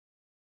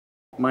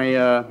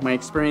My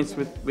experience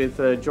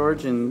with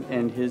George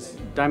and his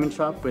diamond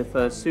shop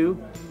with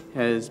Sue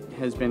has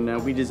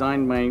been, we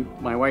designed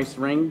my wife's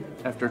ring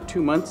after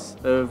 2 months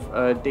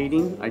of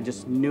dating. I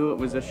just knew it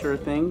was a sure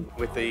thing.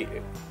 With the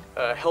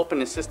help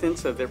and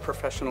assistance of their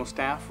professional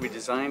staff, we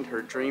designed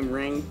her dream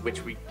ring,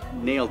 which we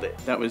nailed it.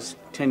 That was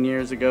 10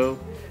 years ago.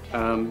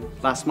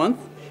 Last month,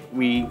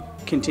 we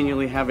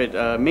continually have it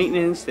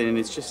maintenance, and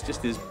it's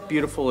just as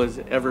beautiful as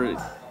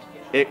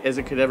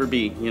it could ever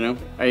be, you know.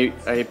 I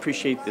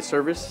appreciate the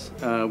service.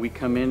 We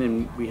come in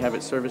and we have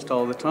it serviced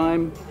all the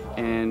time,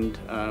 and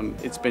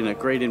it's been a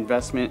great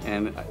investment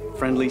and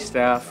friendly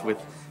staff with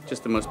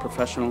just the most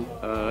professional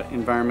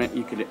environment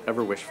you could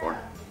ever wish for.